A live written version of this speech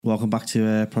Welcome back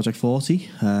to Project 40,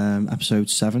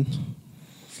 episode 7.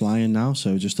 Flying now,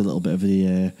 so just a little bit of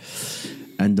the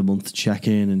end of month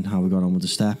check-in and how we got on with the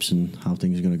steps and how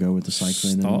things are going to go with the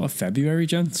cycling. Start of February,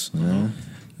 gents. Yeah.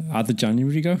 How'd the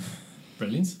January go?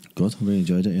 Brilliant. Good, I really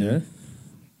enjoyed it, yeah.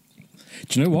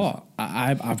 Do you know what?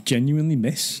 I've genuinely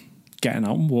missed getting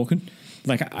out and walking.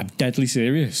 Like, I'm deadly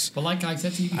serious. But like I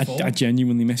said to you before, I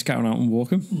genuinely miss getting out and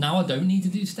walking. now I don't need to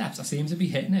do steps. I seem to be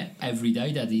hitting it every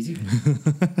day, dead easy. I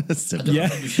don't Yeah. know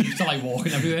if I'm just used to like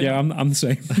walking everywhere. Yeah, I'm the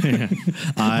same.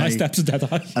 My steps are dead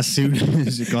high. As soon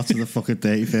as it got to the fucking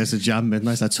 31st of Jan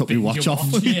midnight, I took my watch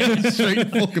off. Yeah. Straight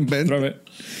fucking bin. Throw it.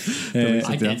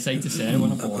 I did say to Sarah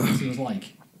when I bought it, she was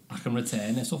like, I can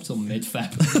return this up till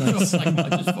mid-Feb. I was like, I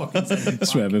just fucking send it back.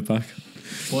 Swear it back.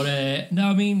 But no,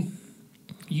 I mean,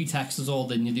 you texted us all,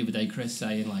 didn't you, the other day, Chris,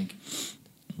 saying like,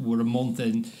 we're a month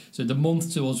in. So the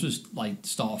month to us was like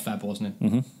start of Feb, wasn't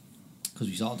it? Because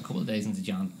we started a couple of days into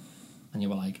Jan. And you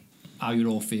were like, how you're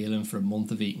all feeling for a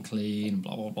month of eating clean and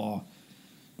blah, blah, blah.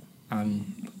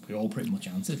 And we all pretty much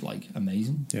answered, like,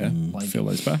 amazing. Yeah, Like, feel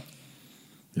like it's back.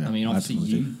 Yeah, I mean, obviously,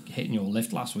 absolutely. you hitting your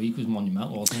lift last week was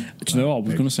monumental, wasn't it? Do you know what? I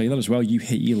was going to say that as well. You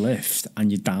hit your lift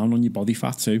and you're down on your body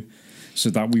fat too. So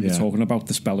that we were talking about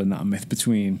the spelling that myth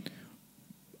between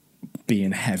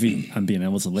being heavy and being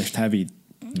able to lift heavy.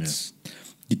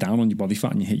 You're down on your body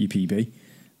fat and you hit your PB.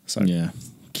 So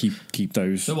keep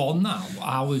those. So on that,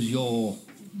 how was your,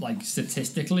 like,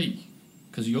 statistically,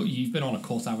 because you've been on a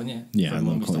cut, haven't you? Yeah, From I'm on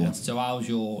when a we cut, started. yeah. So how's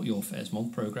your first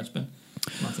month progress been,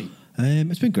 Matty?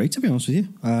 It's been great, to be honest with you.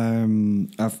 I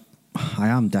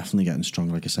am definitely getting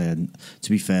stronger, like I say. And to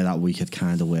be fair, that week I'd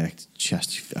kind of worked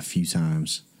chest a few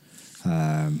times.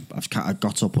 I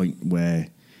got to a point where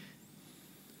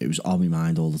it was on my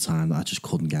mind all the time that I just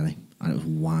couldn't get it, and it was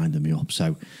winding me up.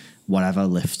 So whatever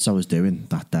lifts I was doing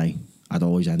that day, I'd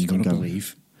always end up going.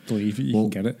 Believe you can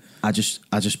get it. I just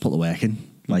put the work in.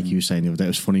 Like you were saying the other day, it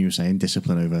was funny you were saying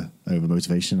discipline over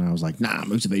motivation, and I was like, nah,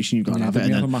 motivation, you've got to have it.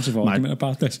 We have a massive argument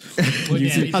about this. Well, you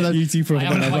two probably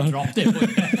I haven't never. quite dropped it.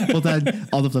 But then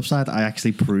on the flip side, I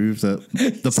actually proved that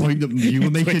the point that you were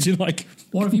making, Twitching like,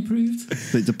 What have you proved?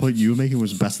 the point you were making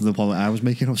was better than the point I was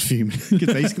making. I was fuming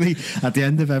because basically at the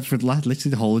end of literally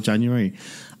the whole of January,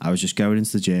 I was just going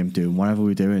into the gym doing whatever we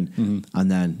were doing,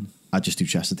 and then I'd just do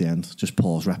chest at the end, just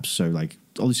pause reps. So like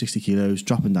only 60 kilos,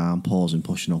 dropping down, pausing,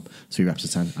 pushing up, 3 reps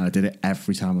of 10. And I did it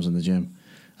every time I was in the gym.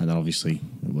 And then obviously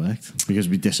it worked. Because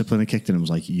we discipline had kicked in and was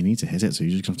like, you need to hit it, so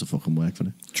you just have to fucking work for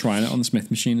it. trying it on the Smith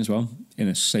machine as well in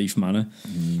a safe manner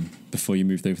before you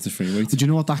moved over to free weight. Did you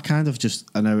know what that kind of just,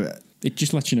 I know... It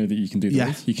just lets you know that you can do the Yeah,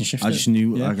 weight. You can shift it. I just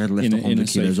knew I could lift in 100 a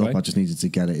safe kilos up. way. I just needed to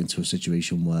get it into a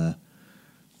situation where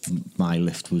my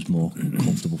lift was more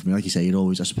comfortable for me. Like you say,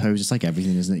 I suppose it's like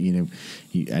everything, isn't it? You know,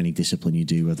 any discipline you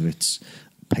do, whether it's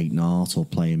painting art or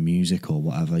playing music or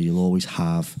whatever, you'll always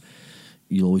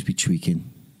be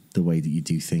tweaking the way that you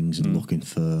do things and looking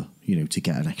for, to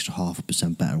get an extra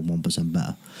 0.5% better and 1%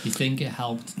 better. You think it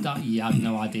helped that you had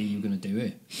no idea you were going to do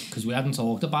it? Because we hadn't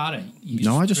talked about it.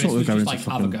 I just thought we were going to like,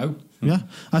 have a go. Yeah,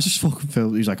 I just fucking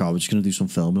filmed. He was like, "Oh, we're just going to do some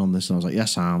filming on this," and I was like, "Yeah,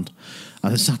 sound."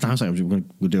 And then sat down, I was like,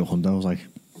 "We'll do a Honda." I was like,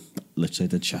 "Literally,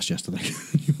 did chest yesterday."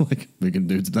 Like, we're going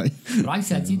to do it today. But I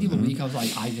said to you the other week, I was like,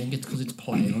 I think it's because it's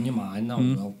playing on your mind now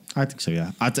as well. I think so.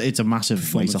 Yeah, it's a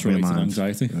massive weight off my Performance-related mind.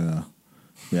 anxiety.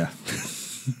 Yeah.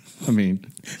 I mean,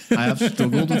 I have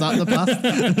struggled with that in the past.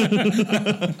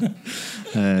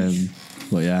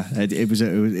 But yeah, it was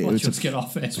Let's get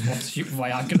off this. What's your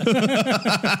Viagra?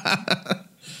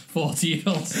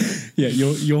 40-year-olds. Yeah,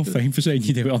 you're famed for saying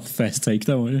you do it on the first take,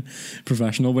 though, aren't you?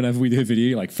 Professional. Whenever we do a video,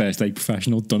 you're like, first take,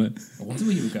 professional, done it. I wonder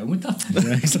where you were going with that.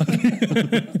 Yeah, exactly.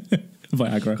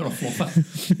 Viagra. Got a fluffer.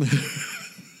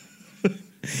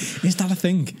 Is that a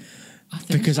thing? I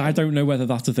think Because so. I don't know whether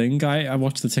that's a thing. I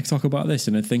watched the TikTok about this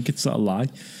and I think it's a lie.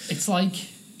 It's like,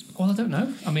 well, I don't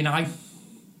know. I mean, I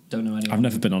don't know anyone. I've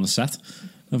never been on a set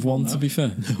of one, to be fair.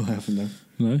 No, I haven't.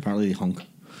 No? Apparently, they honk.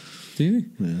 Do you?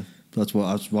 Yeah. That's what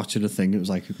I was watching a thing. It was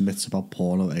like myths about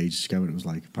porn ages ago, and it was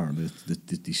like apparently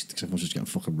everyone's just getting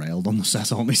fucking railed on the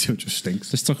set, aren't they? So it just stinks.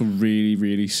 This took a really,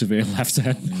 really severe left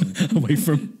turn away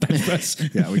from bench press.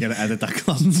 Yeah, we're going to edit that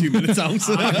class in 2 minutes out.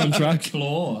 Back on track.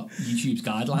 Claw YouTube's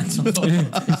guidelines.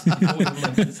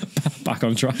 Back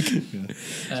on track.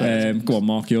 Go on,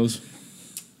 Mark, yours.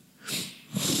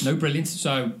 No, brilliant.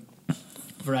 So,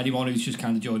 for anyone who's just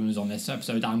kind of joining us on this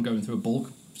episode, I'm going through a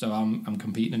bulk. So I'm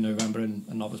competing in November in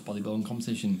a novice bodybuilding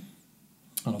competition,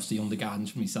 and obviously under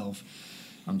guidance for myself,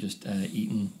 I'm just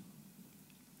eating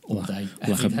all day,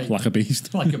 every day. Like a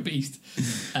beast. Like a beast.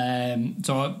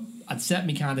 So I'd set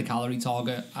my kind of calorie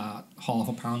target at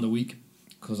 0.5 pound a week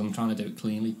because I'm trying to do it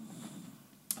cleanly.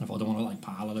 I thought I don't want to like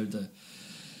pile a load of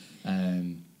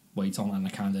weight on, and I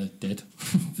kind of did.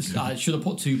 I should have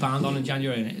put £2 on in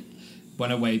January, and when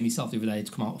I weighed myself the other day, it's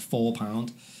come out at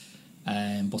 £4.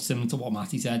 But similar to what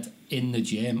Matty said, in the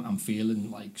gym, I'm feeling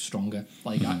like stronger.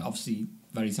 Like I, obviously,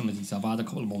 very similar to yourself. I had a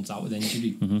couple of months out with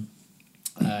injury,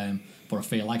 but I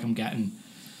feel like I'm getting,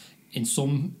 in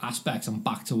some aspects, I'm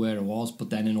back to where I was. But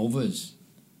then in others,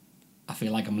 I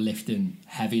feel like I'm lifting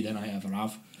heavier than I ever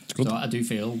have. So I do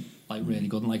feel like really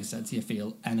good, and like I said to you, I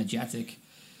feel energetic.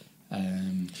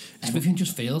 Everything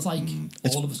just feels like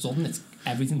all of a sudden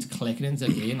everything's clicking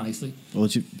into gear nicely. Well,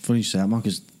 it's funny you say that, Mark,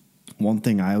 because one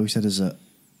thing I always said is that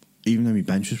even though my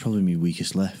bench was probably my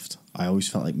weakest lift, I always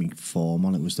felt like my form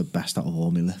on it was the best out of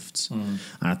all my lifts. And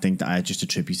I think that I just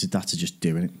attributed that to just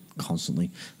doing it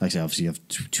constantly. Like I say, obviously I've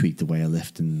tweaked the way I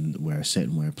lift and where I sit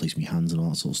and where I place my hands and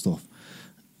all that sort of stuff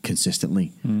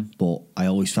consistently. But I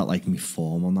always felt like my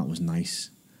form on that was nice.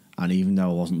 And even though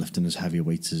I wasn't lifting as heavy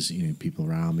weights as, you know, people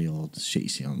around me or the shit you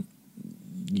see on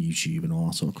YouTube and all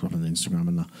that sort of crap on Instagram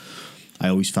and that, I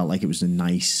always felt like it was a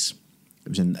nice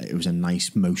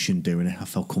motion doing it. I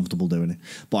felt comfortable doing it.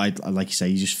 But I like you say,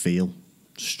 you just feel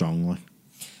strong, like,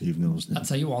 even though I'll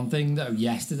tell you one thing though,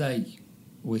 yesterday,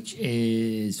 which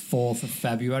is 4th of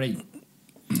February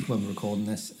when we're recording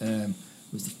this,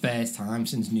 was the first time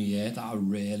since New Year that I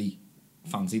really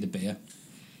fancied a beer.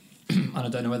 And I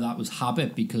don't know whether that was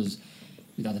habit, because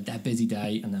we'd had a dead busy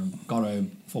day and then got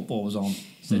home, football was on,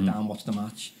 sit down, watch the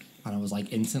match, and I was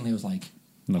like, instantly I was like,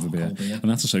 another beer. And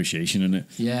that's association, isn't it?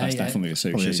 Yeah, that's definitely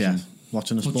association. Yeah.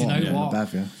 Watching the sport, but you know what?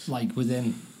 Bev, yeah. Like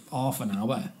within half an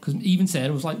hour, because even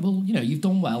Sarah was like, well, you know, you've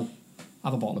done well,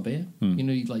 have a bottle of beer. You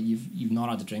know, like you've not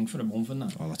had a drink for a month and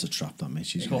that. Oh, that's a trap, that, mate.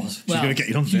 She's Well, going to get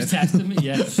you on she's testing me,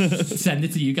 yeah. Send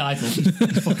it to you guys. Look,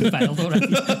 it's fucking failed already.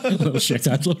 Little shit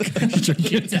head look.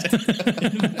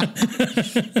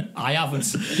 I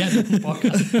haven't. Get it on the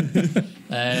podcast.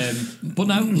 But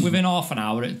no, within half an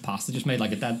hour it passed. I just made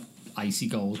like a dead icy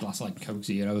gold glass, like Coke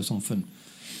Zero or something.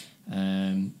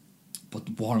 But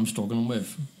what I'm struggling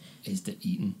with is the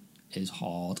eating is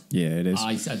hard. Yeah, it is.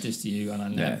 I said this to you,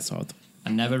 and it's hard.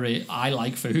 I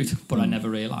like food, but I never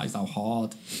realised how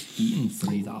hard eating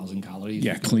 3,000 calories.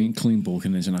 Yeah, clean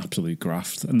bulking is an absolute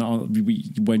graft. And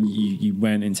when you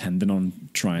weren't intending on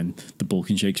trying the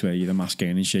bulking shakes, where you're the mass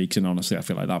gaining shakes, and honestly, I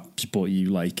feel like that's bought you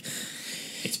like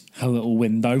it's a little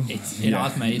window. It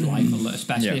has made life a little,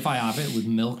 especially if I have it with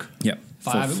milk. Yeah, if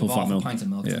I have it with half a pint of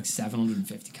milk, it's like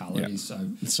 750 calories. Yeah. So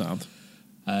it's sad.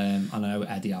 I know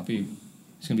Eddie Abu.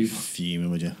 He's going to be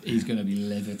fuming, would you? He's going to be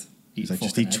livid. He's like,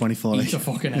 just eat 24 eggs. Eat a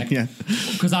fucking egg. Yeah.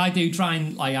 Because I do try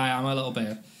and, like, I am a little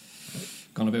bit,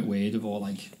 gone a bit weird with all,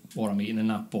 like, what I'm eating and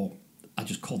that, but I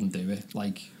just couldn't do it.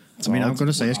 Like, I mean, I'm going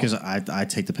to say this because I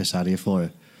take the piss out of you for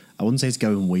it. I wouldn't say it's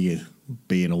going weird,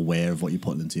 being aware of what you're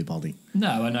putting into your body.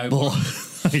 No, I know. But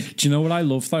do you know what I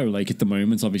love though? Like at the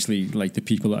moment, obviously, like the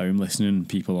people at home listening,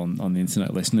 people on the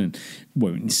internet listening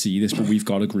won't see this, but we've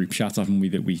got a group chat, haven't we?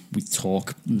 That we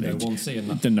talk. No one's seeing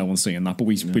that. No one's seeing that, but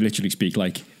we literally speak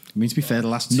like. I mean, to be fair, the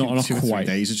last two or 3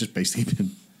 days has just basically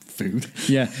been food.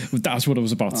 Yeah, that's what I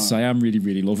was about to say. I'm really,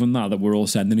 really loving that we're all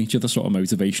sending each other sort of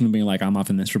motivation and being like, I'm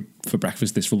having this for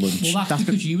breakfast, this for lunch. Well, that's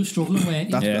because you were struggling, weren't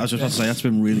you? I was just about to say, that's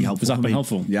been really helpful. Has that been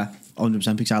helpful? Yeah,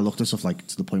 100%, because I looked at stuff like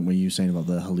to the point where you were saying about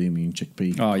the halloumi and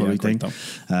chickpea curry thing.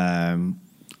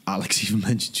 Alex even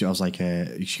mentioned, I was like,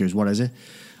 she goes, what is it?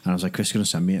 And I was like, Chris is going to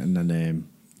send me it. And then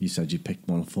you said you picked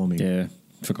one up for me. Yeah.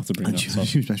 Forgot to bring and that.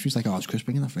 She was like, oh, it's Chris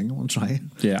bringing that thing, I want to try it.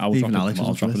 Yeah, I'll even drop Alex it.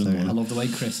 I'll drop it in. I love the way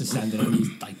Chris is sending in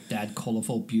these like dead,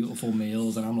 colourful, beautiful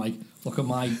meals, and I'm like, look at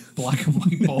my black and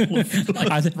white bowl of like,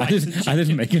 I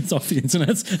didn't make it off the internet.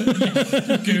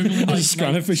 Googling like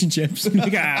scanning fish and chips.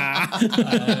 Like,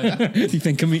 do you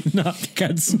think I'm eating that,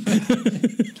 kids?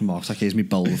 Mark's like, here's me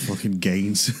bowl of fucking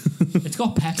gains. It's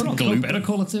got pepper on, it's got a bit of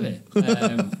colour to it.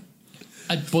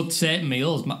 But certain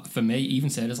meals, for me,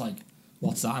 even Sarah's like,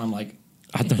 what's that? And I'm like,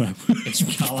 I don't know. It's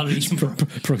calories.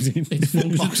 Protein. It's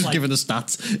Just like, given the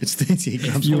stats, it's 38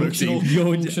 grams of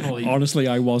protein. Honestly,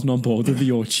 I wasn't on board with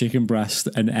your chicken breast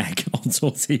and egg on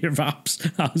tortilla wraps.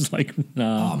 I was like,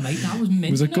 nah. Oh, mate, that was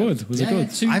mint. Was it good? Was it good?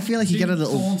 I feel like you get a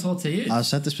little... corn tortillas. I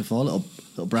said this before, a little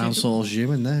brown sauce jus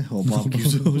in there, or barbecue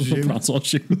sauce jus. Brown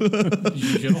sauce jus.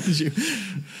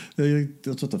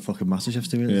 That's what the fucking master chefs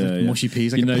do. Yeah. Mushy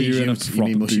peas, like you know, you're in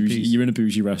a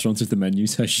bougie restaurant. If the menu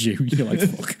says jus, you're like,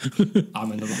 fuck.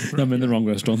 I'm in the wrong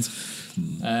restaurant.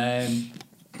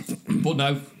 But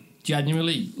no,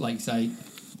 genuinely, like say,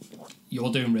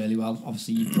 you're doing really well.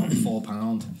 Obviously, you've dropped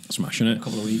 £4, smashing it, a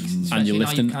couple of weeks, and you're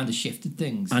lifting. You've kind of shifted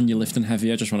things, and you're lifting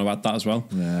heavy. I just want to add that as well.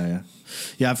 Yeah.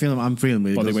 I'm feeling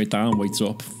really body good. weight down, weights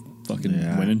up.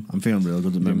 fucking winning. I'm feeling real good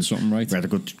at the Doing moment. something right. We had a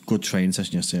good training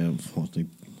session yesterday. Unfortunately,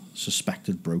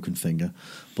 suspected broken finger,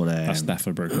 but That's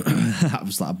definitely broken. that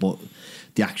was that. But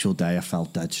the actual day, I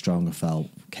felt dead strong. I felt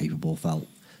capable. For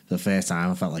the first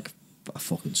time, I felt like a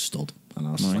fucking stud. And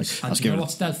I was Nice. like, I was And you know giving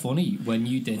what's dead funny? When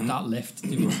you did that lift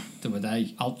the other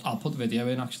day, I'll put the video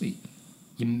in actually.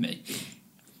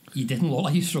 You didn't look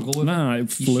like you struggled with No, it.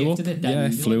 it flew up.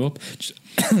 It flew up. Just,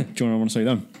 do you know what I want to say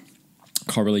then?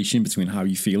 Correlation between how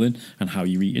you're feeling and how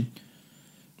you're eating.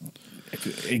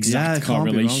 Exact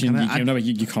correlation.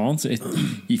 You can't.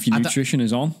 If your nutrition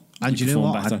is on, and you know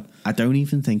what? I don't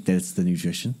even think that it's the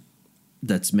nutrition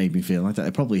that's made me feel like that.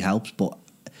 It probably helps, but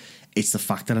it's the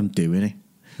fact that I'm doing it.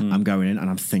 I'm going in and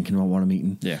I'm thinking about what I'm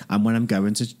eating. Yeah. And when I'm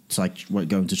going to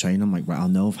train, I'm like, right, I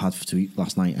know I've had to eat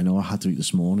last night. I know I had to eat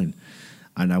this morning.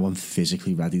 I know I'm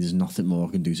physically ready. There's nothing more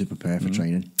I can do to prepare for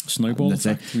training. Snowball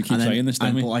effect. We keep saying this,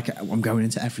 don't we? But like, I'm going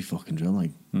into every fucking drill.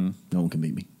 Like, no one can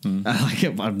beat me. I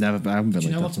haven't been. Do you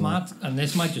like know what's that mad? And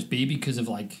this might just be because of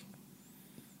like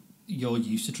you're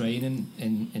used to training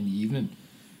in the evening,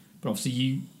 but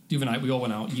obviously the other night we all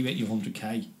went out. You hit your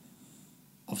 100k.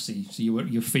 Obviously, so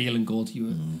you're feeling good.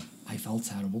 I felt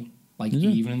terrible. Like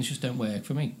evenings just don't work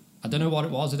for me. I don't know what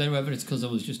it was. I don't know whether it's because I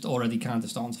was just already kind of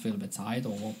starting to feel a bit tired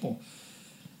or what. But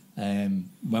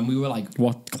when we were like,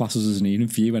 what classes is an evening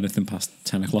for you? Anything past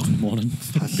 10 o'clock in the morning?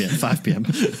 5 p.m.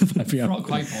 5 p.m.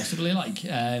 Quite possibly, like,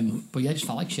 but yeah, just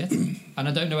felt like shit. And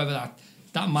I don't know whether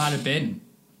that might have been,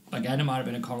 again, it might have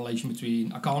been a correlation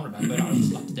between, I can't remember, I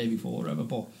slept the day before or whatever,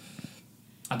 but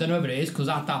I don't know if it is, because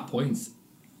at that point,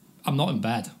 I'm not in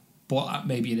bed, but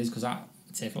maybe it is because I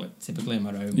typically in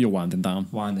my room. You're winding down.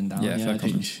 Yeah,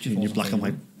 In your black and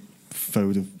white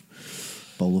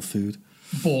bowl of food.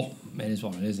 But it is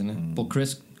what it is, isn't it? But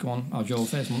Chris, go on, how's your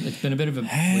first month? It's been a bit of a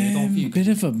weird one for you. Bit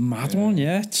of a mad one,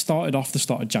 yeah. It started off the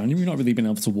start of January, not really being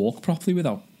able to walk properly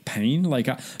without pain. Like,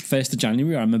 1st of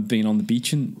January, I remember being on the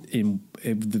beach and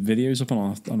the videos up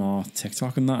on our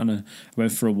TikTok and that, and I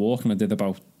went for a walk and I did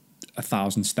about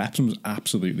 1,000 steps and was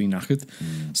absolutely knackered.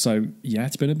 So yeah,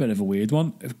 it's been a bit of a weird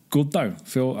one. Good though.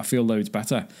 I feel loads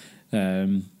better.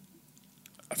 A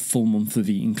full month of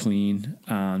eating clean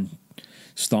and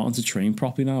starting to train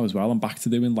properly now as well. I'm back to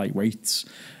doing light weights.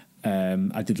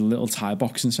 I did a little Thai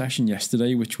boxing session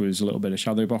yesterday, which was a little bit of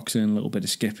shadow boxing, a little bit of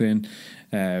skipping.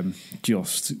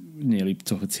 Just nearly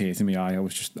took a tear to my eye.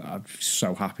 I'm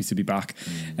so happy to be back.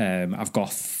 I've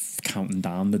got counting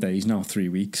down the days now, 3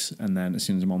 weeks, and then as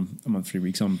soon as I'm on 3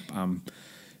 weeks, I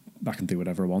can do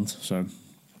whatever I want. So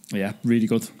yeah, really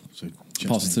good. So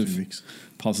positive.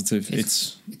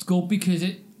 It's good because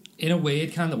it, in a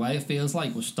weird kind of way, it feels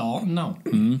like we're starting now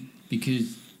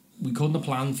because we couldn't have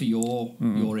planned for your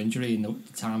injury and the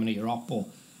timing of your op, but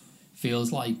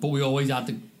feels like, but we always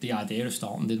had the idea of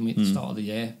starting, didn't we, at the start of the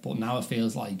year? But now it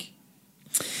feels like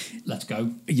let's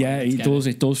go. Yeah,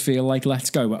 it does feel like let's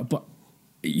go. But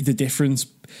the difference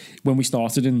when we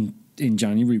started in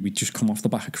January, we'd just come off the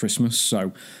back of Christmas,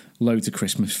 so loads of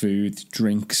Christmas food,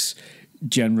 drinks,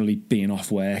 generally being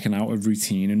off work and out of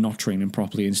routine and not training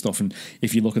properly and stuff. And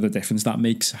if you look at the difference that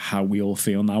makes, how we all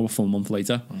feel now a full month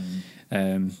later.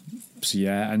 So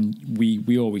yeah, and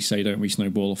we always say, don't we,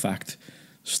 snowball effect,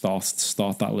 start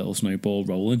that little snowball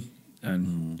rolling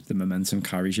and the momentum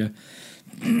carries you.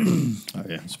 Oh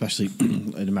yeah, especially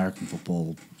in American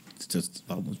football, it's just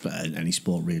almost better in any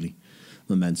sport really.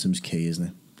 Momentum's key, isn't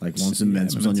it? Like once the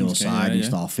momentum's on your side, you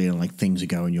start feeling like things are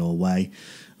going your way,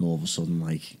 and all of a sudden,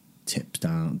 like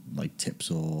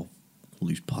tips or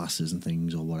loose passes and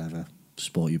things or whatever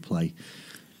sport you play,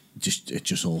 it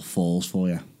just all falls for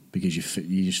you because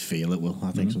you just feel it will.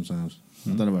 I think sometimes I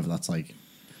don't know whether that's like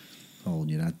all in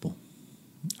your head, but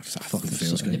it fucking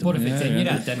feels good. But if it's in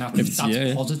your head, then that's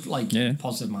positive,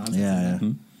 positive mindset. Yeah.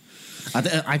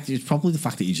 It's probably the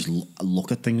fact that you just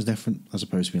look at things different as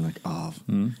opposed to being like,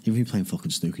 even if you're playing fucking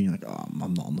snooker, you're like,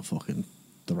 I'm not on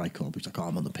the right club. It's like,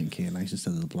 I'm on the pink here, nice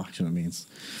instead of the black. You know what I mean? It's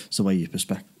the way you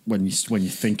perspective when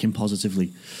you're thinking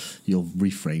positively, you'll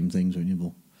reframe things, won't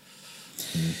you?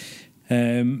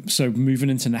 But, so moving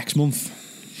into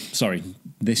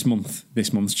this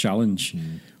month's challenge,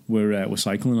 we're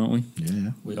cycling, aren't we?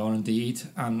 Yeah, we are indeed.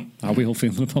 And how are we all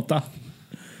feeling about that?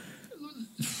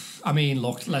 I mean,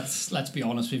 look, let's be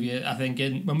honest with you. I think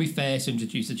when we first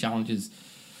introduced the challenges,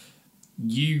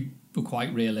 you were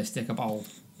quite realistic about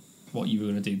what you were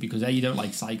going to do because you don't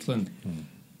like cycling.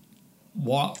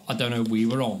 What I don't know, we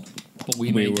were on, but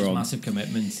we made these massive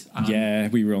commitments.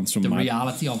 And we were on some. The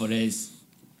reality of it is,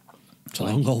 it's a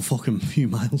long old fucking few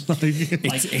miles.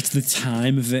 It's the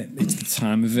time of it. It's the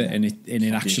time of it, and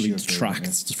it actually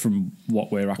detracts from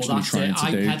what we're actually trying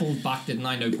to do. I pedalled back, didn't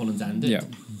I? No pun intended. Yeah.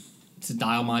 to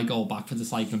dial my goal back for the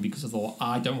cycling because I thought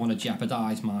I don't want to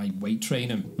jeopardise my weight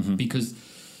training because,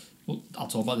 well, I'll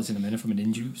talk about this in a minute from an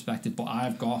injury perspective, but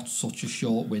I've got such a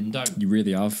short window. You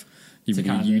really have.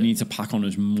 You need to pack on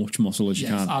as much muscle as you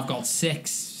can. I've got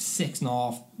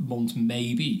 6.5 months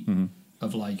maybe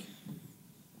of like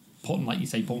putting, like you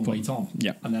say, putting weight on.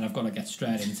 Yeah. And then I've got to get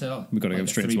straight into We've got to go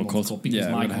straight into a cut. Because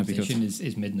my competition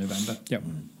is mid-November. Yep.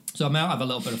 So I might have a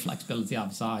little bit of flexibility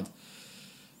outside.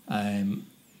 And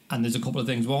there's a couple of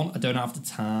things. One, I don't have the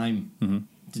time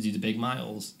to do the big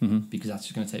miles because that's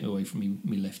just going to take me away from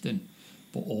me lifting.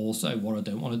 But also, what I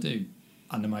don't want to do,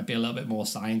 and there might be a little bit more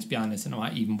science behind this, and it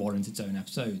might even warrant its own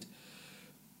episode.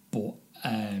 But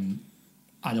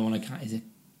I don't want to. Is it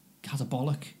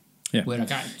catabolic? Yeah. Where I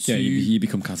get too, you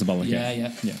become catabolic.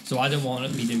 Yeah. So I don't want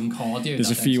to be doing cardio.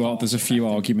 There's a few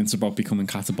arguments about becoming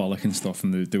catabolic and stuff,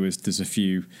 and there's a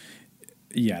few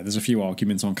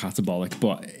arguments on catabolic,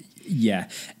 but yeah,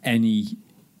 any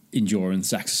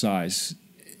endurance exercise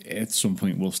at some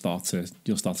point you'll start to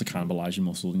cannibalize your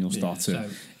muscle, and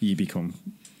you become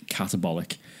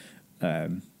catabolic.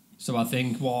 So I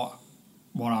think what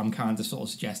I'm kind of sort of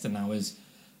suggesting now is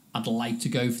I'd like to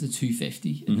go for the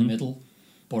 250 in the middle,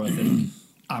 but I think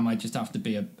I might just have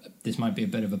to this might be a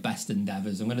bit of a best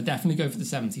endeavours. I'm going to definitely go for the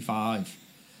 75,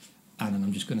 and then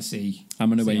I'm just going to see. I'm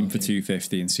going to aim for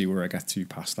 250 and see where I get to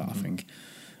past that. I think.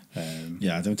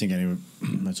 I don't think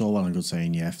it's all well and good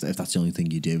saying if that's the only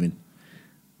thing you're doing,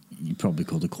 you probably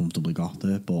could have comfortably got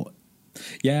there, but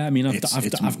yeah, I mean,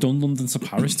 I've done London to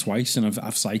Paris twice, and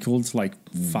I've cycled like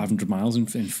 500 miles in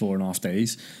 4.5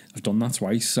 days. I've done that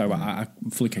twice, so I'm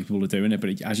fully capable of doing it.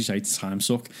 But as you say, it's time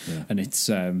suck, and it's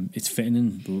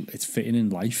fitting in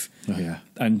life. Oh, yeah.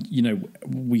 And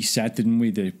we said, didn't we,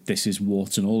 that this is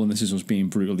warts and all, and this is us being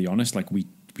brutally honest. Like we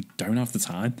don't have the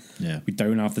time. Yeah. We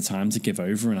don't have the time to give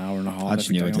over an hour and a half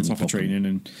every day on top of training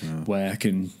and work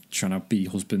and trying to be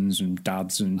husbands and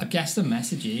dads. And I guess the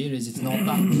message here is it's not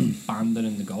that we're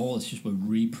abandoning the goal, it's just we're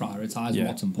reprioritising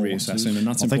what's important. Reassessing, and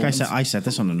that's I think important. I said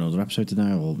this on another episode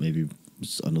today, or maybe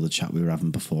another chat we were having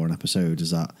before an episode,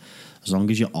 is that as long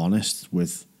as you're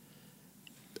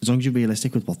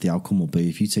realistic with what the outcome will be,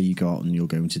 if you say you go out and you're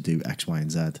going to do X, Y, and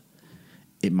Z,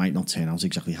 it might not turn out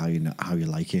exactly how you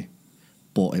like it,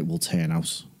 but it will turn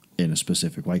out in a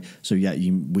specific way. So yeah,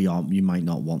 you might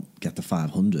not get the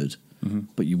 500,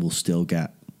 but you will still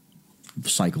get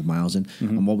cycle miles in.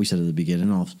 And what we said at the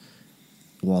beginning of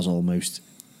was almost,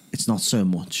 it's not so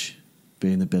much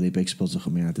being the Billy Big Spuds, look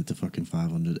at me, I did the fucking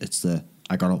 500. It's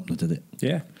I got up and I did it.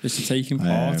 Yeah, it's the taking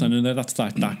part. I know that's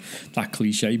that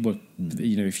cliche, but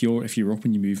if you're up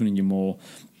and you're moving and you're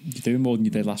doing more than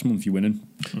you did last month, you're winning.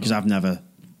 Because I've never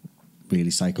really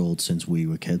cycled since we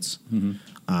were kids,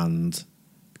 and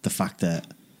the fact that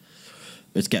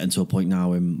it's getting to a point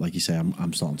now when, like you say,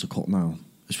 I'm starting to cut now.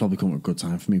 It's probably come at a good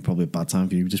time for me, probably a bad time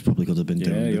for you. This probably could have been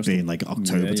being like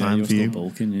October time for you.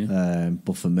 Bulking,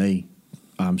 but for me,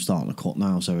 I'm starting to cut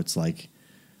now, so it's like,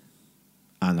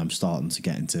 and I'm starting to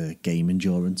get into game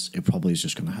endurance. It probably is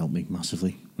just going to help me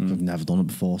massively. I've never done it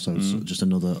before, so it's just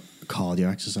another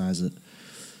cardio exercise that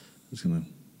is going to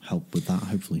help with that,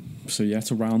 hopefully. So yeah,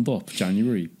 to round up,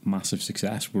 January, massive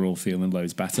success. We're all feeling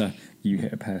loads better. You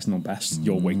hit a personal best.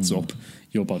 Your weight's up.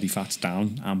 Your body fat's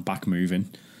down. I'm back moving.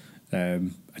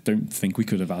 I don't think we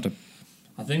could have had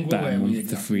I think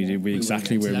we're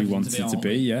exactly where we wanted to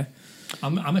be. Yeah.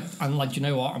 I'm like, you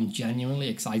know what? I'm genuinely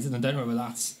excited. I don't know whether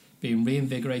that's being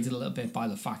reinvigorated a little bit by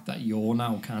the fact that you're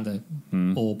now kind of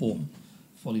all but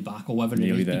fully back, or whether it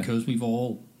is because we've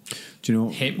all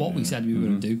hit what we said we were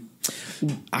going to do.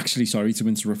 Actually, sorry to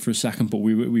interrupt for a second, but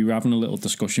we were having a little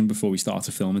discussion before we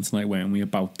started filming tonight, weren't we,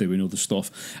 about doing other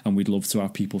stuff, and we'd love to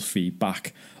have people's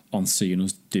feedback on seeing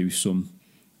us do some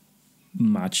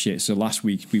mad shit. So last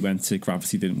week we went to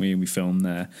Gravity, didn't we, and we filmed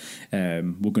there.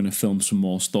 We're going to film some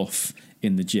more stuff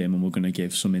in the gym, and we're going to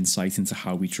give some insight into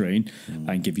how we train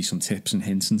and give you some tips and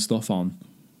hints and stuff on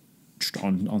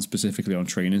specifically on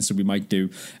training. So we might do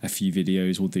a few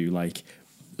videos. We'll do like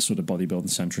sort of bodybuilding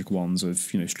centric ones of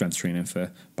strength training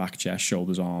for back, chest,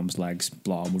 shoulders, arms, legs,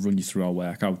 blah. We'll run you through our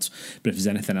workouts. But if there's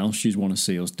anything else you want to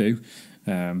see us do,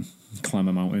 climb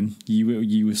a mountain.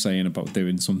 You were saying about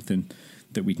doing something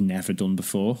that we'd never done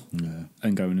before,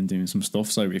 and going and doing some stuff.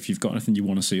 So if you've got anything you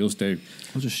want to see us do,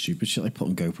 or just stupid shit like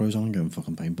putting GoPros on and going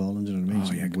fucking paintballing, do you know what I mean?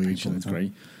 Oh yeah, weird shit. That's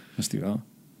great. Let's do that.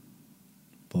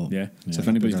 But yeah. So if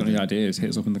anybody's got any ideas, hit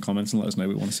us up in the comments and let us know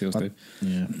what we want to see us do.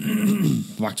 Yeah.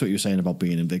 Back to what you were saying about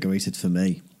being invigorated. For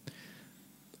me,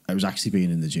 it was actually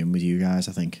being in the gym with you guys.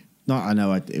 I think. I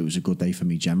know it was a good day for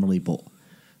me generally, but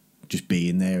just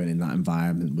being there and in that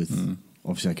environment with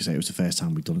obviously, like I say, it was the first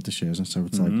time we'd done it this year, isn't it? So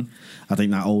it's like, I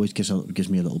think that always gives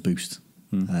me a little boost.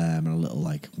 And a little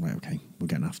like, right, okay, we're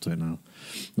getting after it now.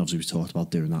 And obviously we talked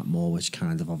about doing that more, which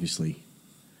kind of obviously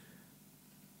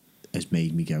has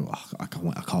made me go, oh, I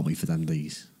can't wait for them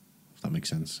days, if that makes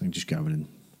sense. And just going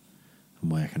and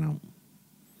working out.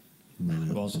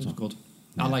 It was good.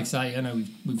 Yeah. I like to say, I know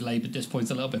we've laboured this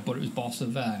point a little bit, but it was boss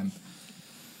of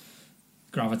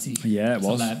Gravity. Yeah, it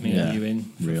was. To let me and you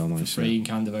in real for nice, free and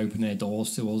kind of open their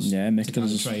doors to us. Yeah, Mick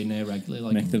to train there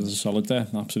regularly. Mick did us a solid there,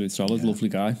 absolute solid, lovely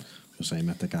guy. Same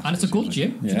at the gaff. And it's a good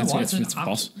gym. Yeah, you know it's a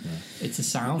boss. It's a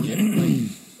sound gym.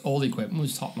 Like, all the equipment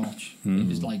was top notch. It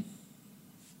was like,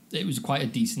 it was quite a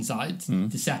decent size,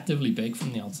 deceptively big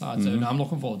from the outside. So now I'm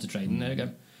looking forward to training there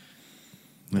again.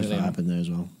 Nice vibe in there as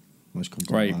well. Nice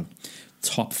Right.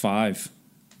 Top 5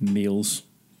 meals.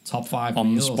 Top 5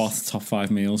 on meals. the spot. Top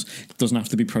 5 meals. It doesn't have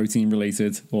to be protein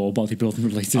related or bodybuilding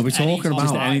related. Are we talking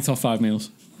about any top 5 meals?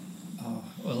 Oh,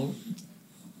 well,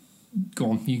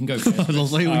 go on. You can go first. I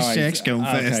was like, Shakes going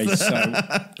Okay, first. so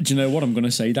do you know what I'm going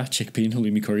to say? That chickpea and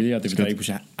halloumi curry the other day was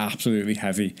absolutely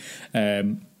heavy.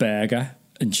 Burger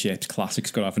and chips, classics,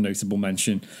 got to have a notable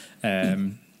mention.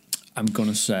 I'm going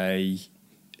to say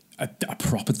a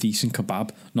proper decent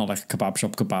kebab, not like a kebab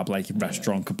shop kebab, like a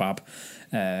restaurant kebab.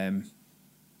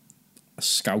 A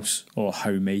scouse or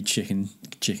homemade chicken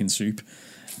soup.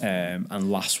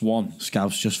 And last one.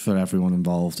 Scouts, just for everyone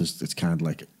involved, it's kind of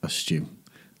like a stew.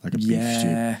 Like a beef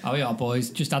stew. Oh yeah, boys.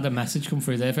 Just had a message come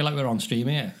through there. I feel like we're on stream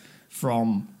here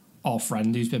from our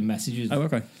friend who's been messaging. Oh,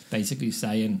 okay. Basically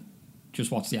saying,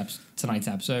 just watch tonight's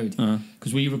episode.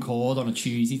 Because we record on a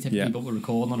Tuesday typically, but we're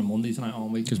recording on a Monday tonight,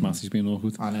 aren't we? Because Matthew's being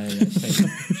awkward. I know, yeah.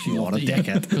 She What a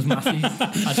dickhead. Because Matthew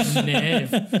had the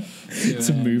nerve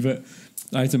to move it.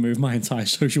 I had to move my entire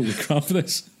social week around for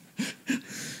this.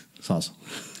 Soz.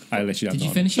 I literally Did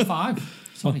you finish your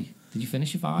 5? Sorry. Did you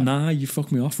finish your 5? Nah, you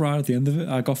fucked me off right at the end of it.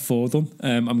 I got 4 done.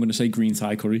 I'm going to say green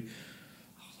Thai curry.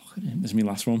 Look at him. This is my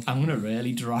last one. I'm going to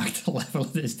really drag the level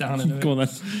of this down in a minute. Go on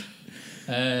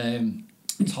then.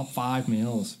 Top 5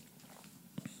 meals.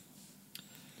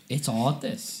 It's hard,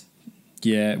 this.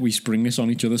 Yeah, we spring this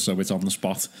on each other, so it's on the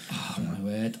spot. Oh, my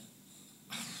word.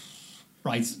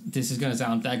 Right, this is going to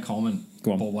sound dead common,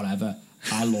 Go on. but whatever.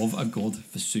 I love a good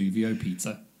Vesuvio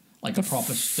pizza. Like a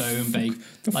proper stone bake.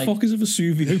 The like, fuck is a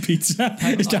Vesuvio pizza?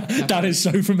 That is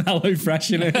so from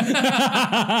HelloFresh, innit?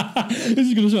 This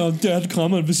is going to sound dead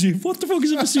common. What the fuck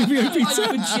is a Vesuvio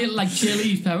pizza? like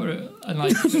chilies, pepper, and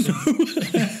like...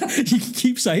 You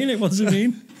keep saying it, what does it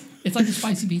mean? It's like a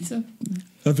spicy pizza.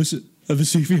 A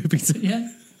Vesuvio pizza?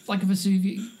 Yeah, it's like a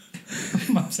Vesuvio...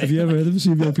 Have you ever heard of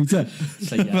Vesuvio pizza?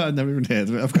 So, yeah. I've never even heard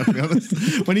of it, I've got to be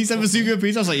honest. When he said Vesuvio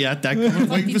pizza, I was like, yeah, Dad, I'm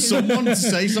waiting for someone to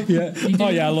say something. Yeah. Oh,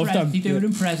 yeah, I love them. You do it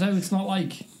in Prezzo, it's not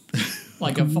like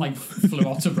a flew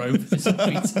out of rope. It's a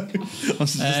pizza.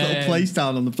 This little place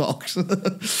down on the docks.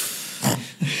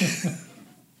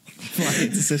 Flying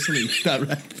to Sicily,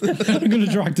 direct. I'm going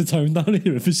to drag the tone down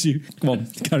here if it's you. Come on,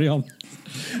 carry on.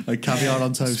 Like caviar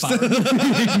on toast.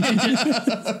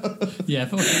 Yeah,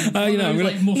 I'm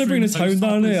going to bring the tone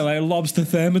down here like a lobster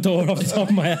thermidor off the top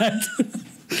of my head.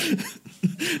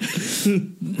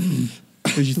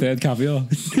 Who's your third caviar?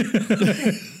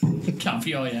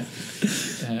 Caviar, yeah.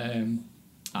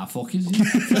 Fuck is he?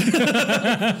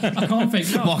 I can't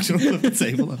think now. Mark's up at the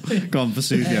table. Go on,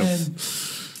 Vesuvio.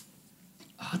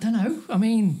 I don't know. I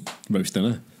mean... Roast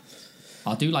dinner.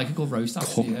 I do like a good roast,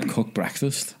 actually. Cooked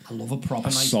breakfast. I love a proper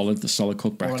nice... solid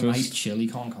cooked breakfast. Or a nice chili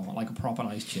con, like a proper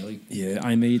nice chili. Yeah,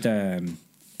 I made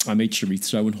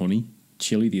chorizo and honey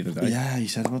chili the other day. Yeah, you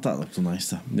said about that. Looked nice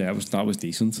though. Yeah, that was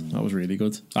decent. That was really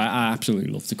good. I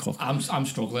absolutely love to cook. I'm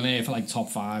struggling here for like top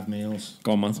 5 meals.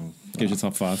 Go on, man. Give your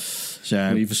top 5.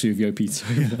 So, leave Vesuvio pizza.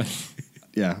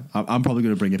 Yeah, I'm probably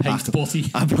going to bring it back.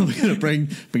 I'm probably going to bring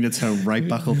the tone right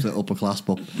back up to upper class,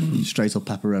 but straight up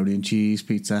pepperoni and cheese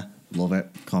pizza. Love it.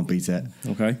 Can't beat it.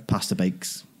 Okay. Pasta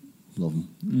bakes. Love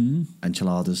them.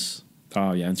 Enchiladas.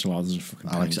 Oh yeah, enchiladas are fucking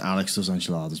Alex does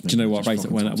enchiladas. Do you know what? Right,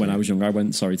 when I was young, I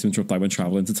went travelling to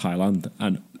Thailand,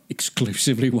 and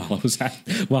exclusively while I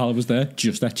was there,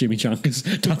 just at Jimmy Changa's.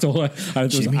 That's all.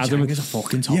 Jimmy Changa's a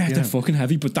fucking top. Yeah, they're fucking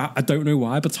heavy, but I don't know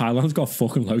why. But Thailand's got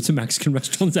fucking loads of Mexican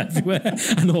restaurants everywhere,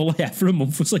 and all I had for a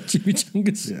month was like Jimmy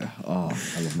Changa's. Yeah. Oh,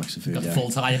 I love Mexican food. Got full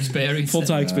Thai experience. Full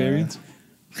Thai experience.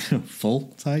 Full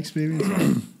Thai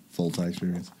experience. Full Thai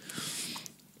experience.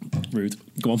 Rude.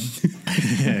 Go on.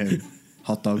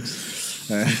 Hot dogs.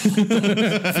 Hey.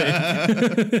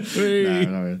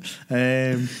 No.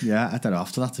 Yeah, I don't know.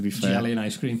 After that, to be fair, Jelly and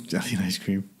ice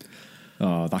cream.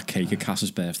 Oh, that cake at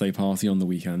Cass's birthday party on the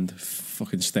weekend.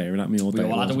 Fucking staring at me all day. We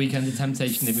all had a weekend of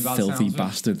temptation, didn't we? By the Filthy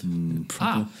sounds of it?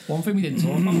 bastard. One thing we didn't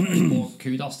talk about was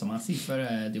kudos to Matty for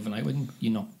the other night when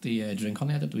you knocked the drink on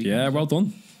the head at the weekend. Yeah, well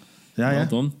done. Yeah, Well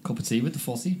done. Cup of tea with the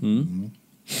fussy.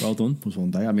 Well done. It was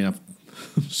one day. I mean, I've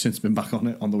since been back on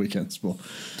it on the weekends, but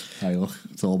hey, look,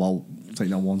 it's all about taking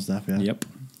that one step. Yeah. Yep.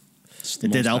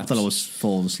 It did help that I was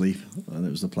falling asleep and it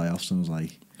was the playoffs, and I was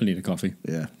like, I need a coffee.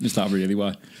 yeah. Is that really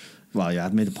why? Well, yeah,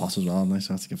 I'd made a pot as well, and I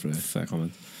had to get through it. Fair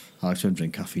comment. I like to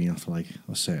drink caffeine after like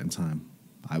a certain time.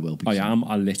 I will be. I am.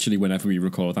 I literally, whenever we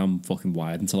record, I'm fucking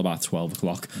wired until about 12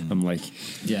 o'clock. I'm like,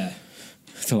 Yeah.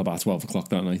 till about 12 o'clock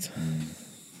that night.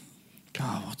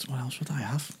 God, what else would I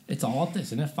have? It's odd, this,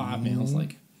 isn't it? 5 meals,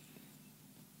 like.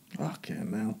 Okay,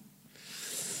 now.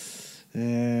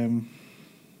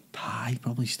 Pie,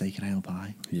 probably steak and ale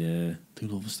pie. Yeah. Do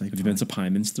love a steak. Have you been to Pie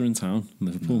Minster in town, in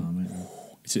Liverpool? No, mate.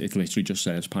 It literally just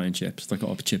serves pie and chips. It's like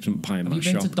a chips and pie and Have you mash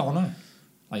been shop. to Donna?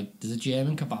 Like, there's a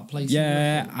German kebab place.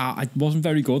 Yeah, I wasn't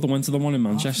very good. I went to the one in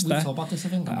Manchester. We talked about this, I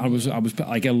think. I was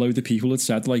like, a load of people had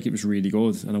said like it was really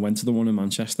good, and I went to the one in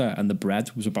Manchester, and the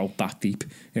bread was about that deep.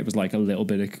 It was like a little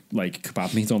bit of like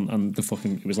kebab meat on, and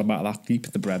it was about that deep.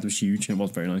 The bread was huge, and it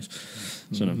was very nice.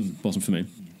 So no, it wasn't for me.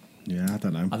 Yeah, I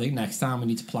don't know. I think next time we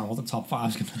need to plan what the top 5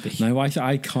 is going to be. No,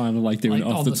 I kind of like doing Like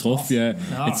it off on the the cuff. top. Yeah,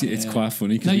 Oh, it's yeah. quite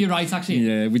funny. 'cause No, you're right, actually.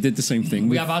 Yeah, we did the same thing.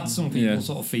 We have had some people yeah.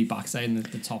 sort of feedback saying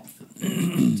that the top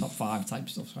 5 type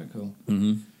stuff's quite cool.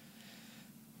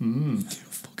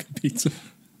 Fucking pizza.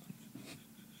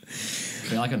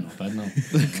 I feel like a knobhead now.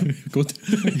 Good.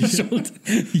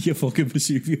 You fucking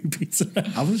Vesuvio pizza.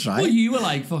 I was right. Well, you were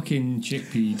like fucking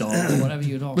chickpea dog or whatever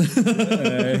you're on.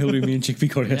 Halloumi and chickpea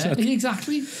curry. I Yeah, said.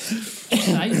 exactly.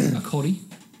 Right, a curry.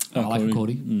 I like a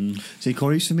curry. See,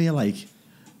 curries for me are like,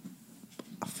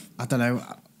 I don't know.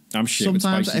 I'm shit with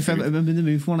Sometimes spicy if I'm food. in the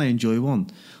mood for one, I enjoy one,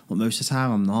 but most of the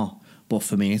time I'm not. But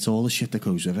for me, it's all the shit that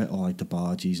goes with it, or like the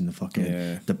bargies and the fucking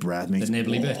Yeah. the bread, mate. The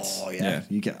nibbly bits. Oh yeah. Yeah.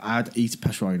 You get. I'd eat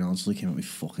pepperoni until they came out my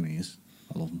fucking ears.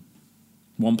 I love them.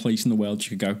 One place in the world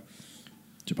you could go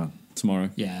Japan. tomorrow.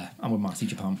 Yeah, I'm with Matty,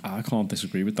 Japan. I can't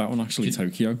disagree with that one actually.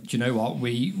 Tokyo. Do you know what?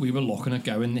 We were looking at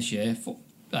going this year.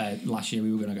 Last year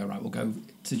we were going to go, right, we'll go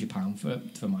to Japan for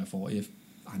my 40th.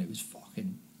 And it was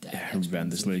fucking dead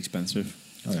Horrendously expensive.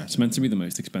 Oh, yeah. It's meant to be the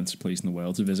most expensive place in the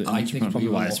world to visit. I in think Japan. probably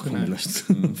Probably why were it's looking on at the list.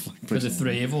 for the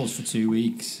 3 of us for 2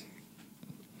 weeks.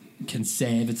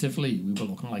 Conservatively, we were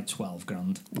looking like 12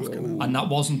 grand. And that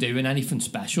wasn't doing anything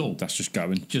special. That's just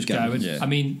going. Just going. Yeah. I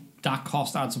mean, that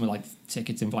cost had something like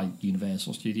tickets in for like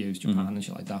Universal Studios Japan and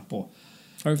shit like that. But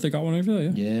Oh, have they got one over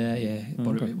there? Yeah. yeah.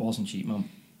 But okay. it wasn't cheap, man.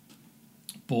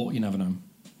 But you never know.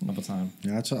 Another time.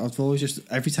 Yeah, I've always just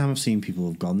every time I've seen people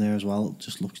who've gone there as well, it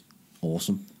just looks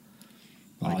awesome.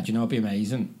 Oh, do you know what'd be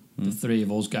amazing? The 3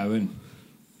 of us going,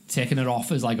 taking it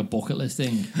off as like a bucket list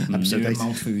thing, and Episode doing 8.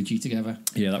 Mount Fuji together.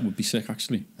 Yeah, that would be sick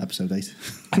actually. Episode 8.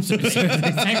 Next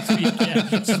week,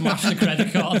 yeah, smash the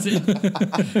credit cards in,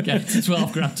 get to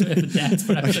 12 grand worth of debt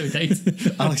for episode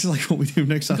 8. Alex is like, what we do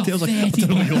next Saturday? I was like, I 30 don't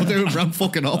know what you're doing, but I'm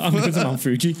fucking off. I'm going to Mount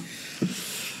Fuji.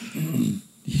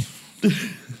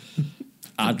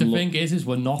 The thing is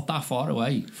we're not that far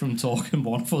away from talking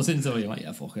one of us into it. You're like,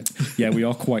 yeah, fuck it. Yeah, we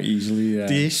are quite easily.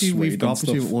 The issue we've swayed on got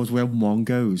between stuff. was when one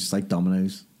goes, it's like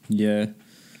dominoes. Yeah.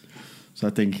 So I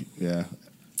think, yeah,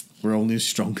 we're only as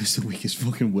strong as the weakest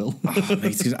fucking will.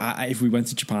 Because if we went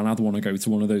to Japan, I'd want to go to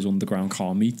one of those underground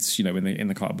car meets, you know, in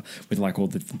the car with like all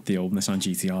the old Nissan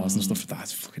GTRs and stuff.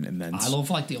 That's fucking immense. I love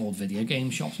like the old video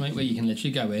game shops, mate, where you can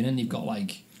literally go in and you've got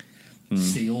like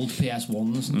sealed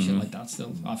PS1s and shit like that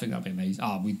still. I think that'd be amazing.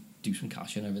 We do some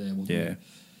cash in over there, wouldn't Yeah.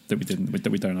 That we don't have. we?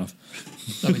 That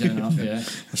we don't have, yeah.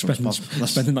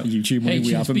 Spending that YouTube money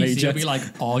we haven't made HSBC yet. will be like,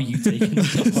 are you taking Are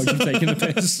you taking the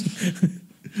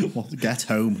piss? What, get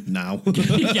home now. Get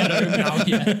home now,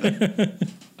 yeah.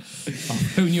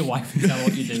 Phone your wife and tell her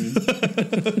what you're doing.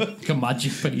 Like a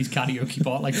Magic Bunny's karaoke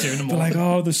bar, like 2 in the They're morning. like,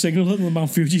 oh, the signal at the Mount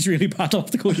Fuji's really bad. I'll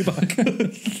have to call you back.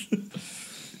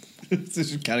 There's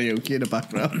just karaoke in the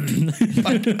background.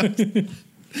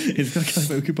 He's got a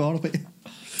karaoke bar up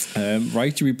here.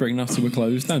 Right, do we bring that to a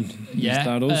close then? Yeah. Is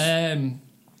that us?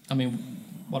 I mean,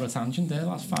 what a tangent there,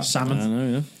 last 5 Salmon. I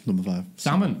know, yeah. Number 5.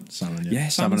 Salmon. Salmon, yeah. Yeah,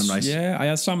 salmon and rice. Yeah, I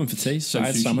had salmon for tea. So I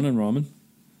had sushi. salmon and ramen.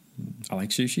 I like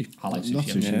sushi. I like Not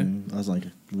sushi. sushi. I was like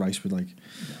rice with like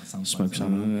That sounds smoked like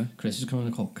salmon. Chris is coming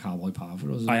to cook cowboy pie for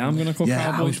us. I am going to cook Yeah,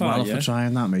 I cowboy was well pie. up Yeah. for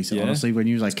trying that, mate. Yeah. Honestly, when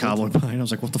you was like cowboy pie, I was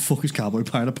like, what the fuck is cowboy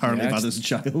pie? And apparently Yeah, I've had as a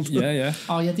child. Yeah, yeah.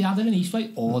 Oh, yeah, they had it in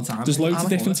Eastway all the time. There's loads I of love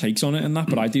different it. takes on it and that,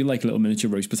 but I do like little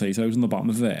miniature roast potatoes on the bottom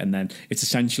of it, and then it's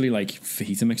essentially like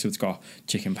fajita mix. So it's got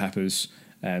chicken peppers,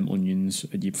 onions,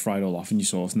 and you fry it all off in your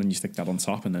sauce, and then you stick that on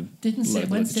top, and then When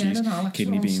Sarah and Alex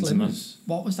kidney were on beans in there. Slimmers,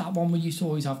 what was that one where you used to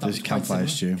always have that? There's was quite campfire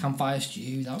similar? stew. Campfire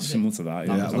stew. That was Similar to that,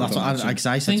 yeah. Yeah, that's what I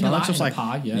said Think to of Alex. that I was in a like,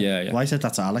 pie, yeah. yeah. well, I said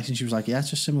that to Alex, and she was like, yeah, it's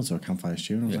just similar to a campfire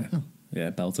stew. And I was like, oh.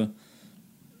 Yeah, belter.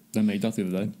 They made that the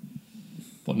other day.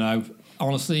 But no,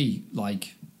 honestly,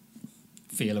 like,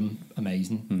 feeling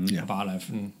amazing Yeah. about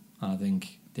everything. And I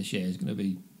think this year is going to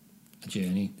be a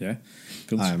journey. Yeah.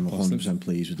 Feels I'm positive. 100%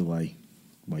 pleased with the way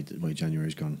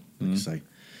January's gone. Like I say,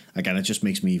 again, it just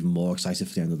makes me even more excited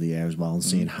for the end of the year as well, and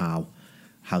seeing how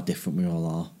different we all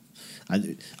are.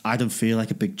 I don't feel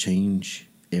like a big change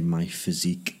in my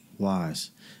physique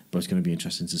wise, but it's going to be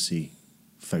interesting to see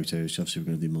photos. Obviously, we're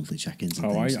going to do monthly check-ins. And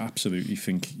I things. absolutely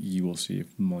think you will see a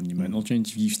monumental change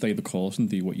if you stay the course and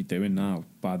do what you're doing now.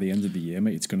 By the end of the year,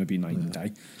 mate, it's going to be night and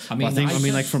day. I mean, I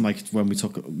mean, like from like when we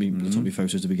took me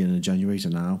photos at the beginning of January to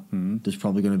now, there's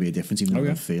probably going to be a difference, even though I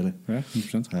don't feel it. Yeah,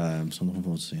 100%. So I'm looking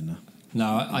forward to seeing that.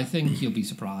 No, I think you'll be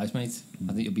surprised, mate.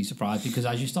 I think you'll be surprised because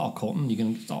as you start cutting, you're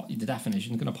going to start the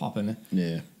definition's going to pop in it.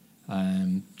 Yeah.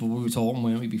 But we were talking,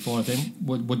 weren't we, before? I think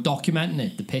we're documenting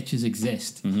it. The pictures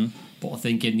exist, but I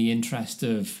think in the interest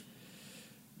of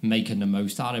making the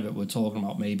most out of it, we're talking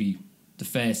about maybe the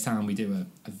first time we do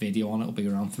a video on it will be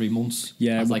around 3 months.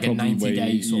 Yeah, as like a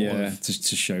 90-day sort of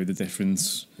to show the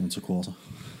difference. Once a quarter.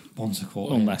 once a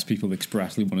quarter. Unless people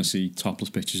expressly want to see topless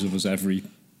pictures of us every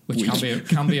Which week.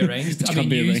 can be arranged. Can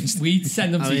be arranged. We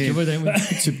send them to each other, don't we?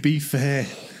 To be fair,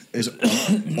 it's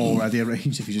already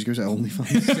arranged if you just go to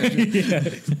OnlyFans.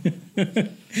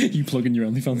 You plug in your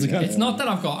OnlyFans account. It's not that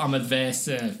I'm adverse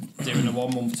to doing a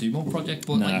 1 month, 2 month project,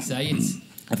 but like you say, it's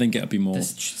I think it'll be more.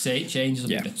 this changes a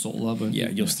bit subtler. But Yeah,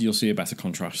 you'll see a better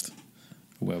contrast of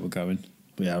where we're going.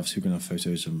 But yeah, obviously we're going to have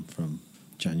photos from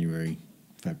January,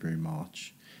 February,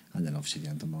 March, and then obviously the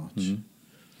end of March.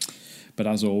 But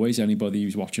as always, anybody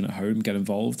who's watching at home, get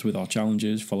involved with our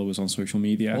challenges. Follow us on social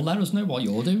media. Well, let us know what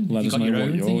you're doing. Let If us you've got know your what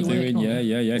own you're thing you're doing. working on.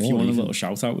 Yeah. If you Or want a even- little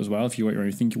shout out as well, if you're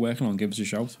anything you're working on, give us a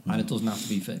shout. And it doesn't have to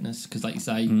be fitness because, like you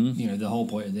say, you know, the whole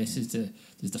point of this is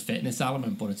there's the fitness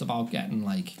element, but it's about getting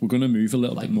like We're going to move a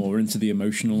little bit more into the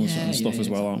emotional Yeah, and stuff yeah, as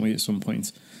well, aren't exactly. we? At some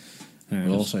point. But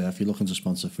also, if you're looking to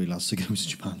sponsor Free Lads to go to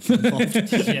Japan,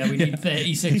 yeah, we need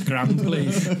 36 grand,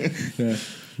 please. Yeah.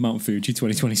 Mount Fuji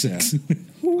 2026.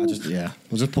 we'll just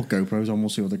put GoPros on. We'll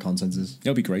see what the content is.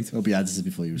 It'll be great. It'll be edited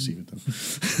before you receive it, though.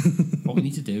 What we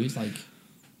need to do is like,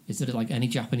 is there like any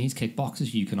Japanese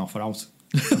kickboxers you can offer out?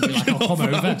 And be like, I'll come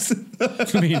over.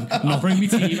 I mean, I'll bring me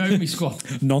team over, me squad.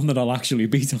 none that I'll actually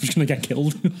beat. I'm just going to get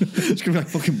killed. It's gonna be like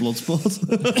fucking Bloodsport.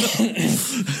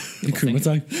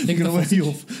 Kumite. You're gonna wear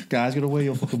your guys gonna wear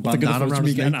your fucking They're bandana going to around be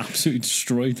his getting neck. absolutely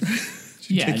destroyed.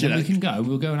 Yeah, and Kick your then we neck. can go.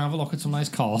 We'll go and have a look at some nice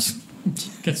cars.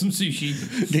 Get some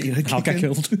sushi. Get your head I'll get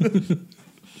kicked in. killed.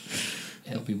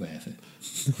 It'll be worth it.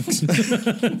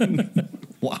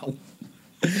 Wow.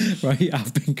 Right,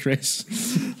 I've been Chris.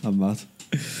 I'm mad.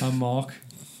 I'm Mark.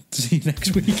 See you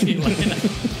next week. See you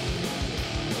later.